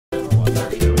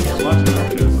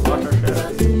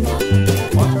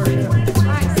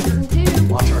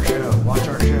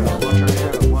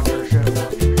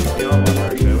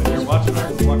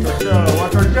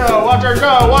our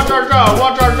show, watch our show,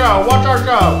 watch our show, watch our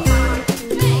show.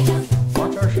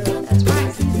 Watch our show. That's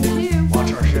right, season 2.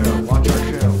 Watch our show, watch our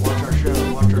show, watch our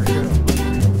show, watch our show.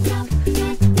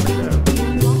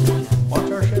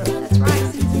 Watch our show. That's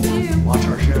right, season 2. Watch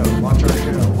our show, watch our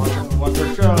show, watch our Watch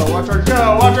our show, watch our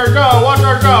show, watch our show, watch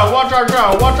our show, watch our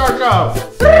show, watch our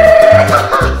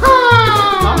show.